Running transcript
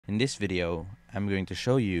In this video, I'm going to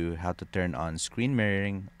show you how to turn on screen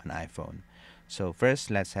mirroring on iPhone. So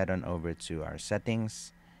first, let's head on over to our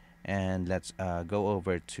settings and let's go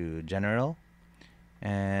over to General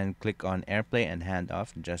and click on AirPlay and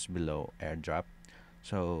Handoff just below AirDrop.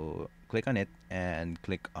 So click on it and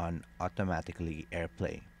click on Automatically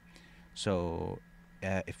AirPlay. So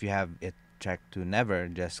if you have it checked to never,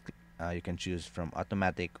 just you can choose from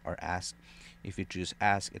automatic or ask. If you choose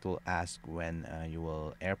ask, it will ask when you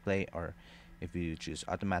will AirPlay, or if you choose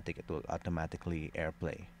automatic, it will automatically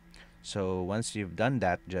AirPlay. So once you've done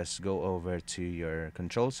that, just go over to your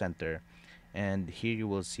control center, and here you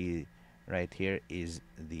will see right here is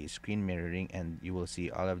the screen mirroring, and you will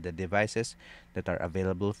see all of the devices that are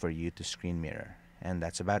available for you to screen mirror. And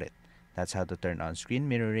that's about it. That's how to turn on screen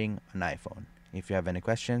mirroring on iPhone. If you have any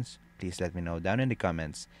questions, please let me know down in the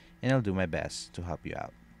comments, and I'll do my best to help you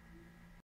out.